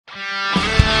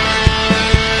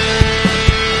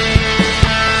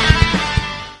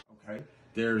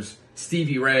There's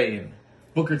Stevie Ray and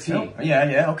Booker T. Oh,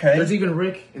 yeah, okay. There's even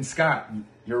Rick and Scott.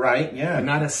 You're right, yeah. But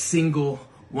not a single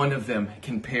one of them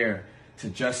compare to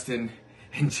Justin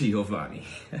and Giovanni.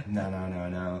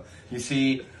 No. You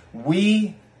see,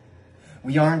 we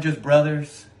aren't just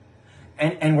brothers,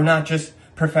 and we're not just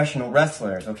professional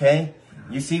wrestlers, okay?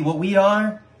 You see, what we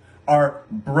are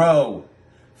Brofessional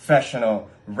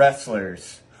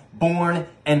wrestlers, born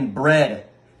and bred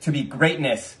to be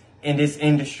greatness in this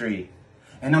industry.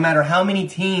 And no matter how many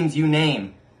teams you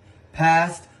name,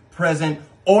 past, present,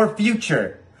 or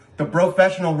future, the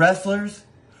Brofessional wrestlers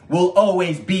will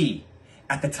always be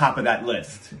at the top of that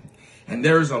list. And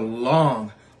there's a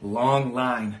long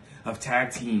line of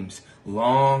tag teams.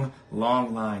 Long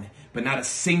line. But not a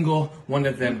single one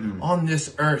of them on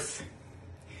this earth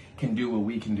can do what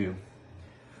we can do.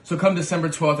 So come December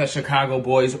 12th at Chicago,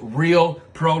 boys, Real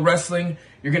Pro Wrestling,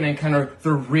 you're going to encounter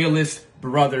the realest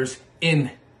brothers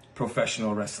in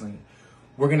professional wrestling.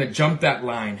 We're going to jump that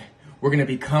line. We're going to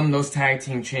become those tag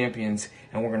team champions,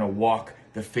 and we're going to walk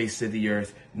the face of the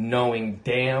earth knowing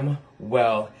damn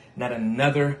well not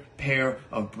another pair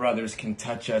of brothers can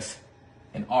touch us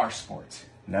in our sport.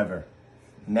 Never.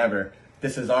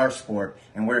 This is our sport,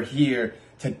 and we're here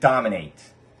to dominate.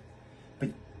 But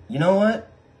you know what?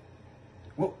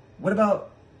 What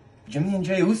about Jimmy and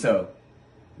Jay Uso?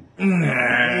 Nah.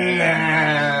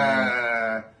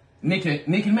 Nick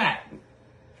and Matt.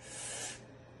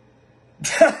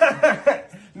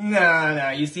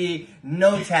 No. You see,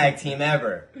 no tag team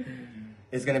ever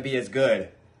is going to be as good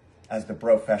as the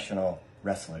Brofessional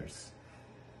wrestlers.